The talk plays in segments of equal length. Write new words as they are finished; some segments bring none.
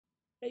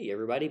Hey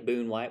everybody,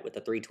 Boone White with the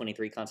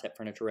 323 Concept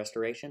Furniture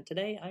Restoration.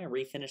 Today I am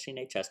refinishing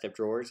a chest of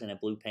drawers in a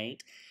blue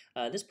paint.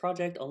 This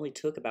project only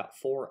took about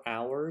 4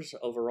 hours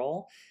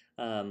overall,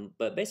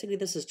 but basically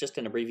this is just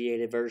an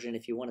abbreviated version.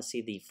 If you want to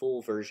see the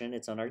full version,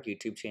 it's on our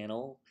YouTube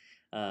channel.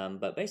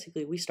 But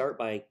basically we start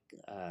by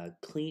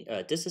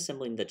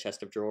disassembling the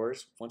chest of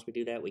drawers. Once we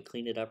do that, we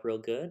clean it up real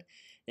good.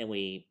 Then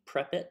we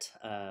prep it,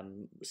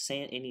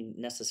 sand any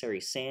necessary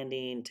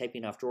sanding,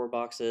 taping off drawer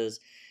boxes,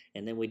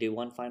 and then we do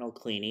one final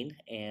cleaning.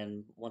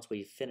 And once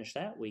we finish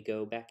that, we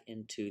go back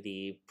into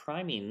the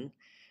priming.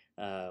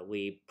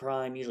 We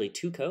prime usually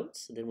 2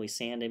 coats, then we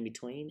sand in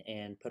between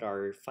and put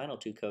our final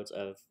 2 coats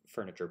of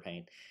furniture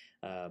paint.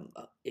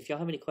 If y'all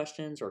have any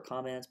questions or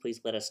comments,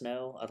 please let us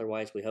know.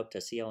 Otherwise, we hope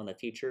to see y'all in the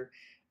future.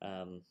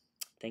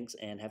 Thanks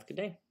and have a good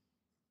day.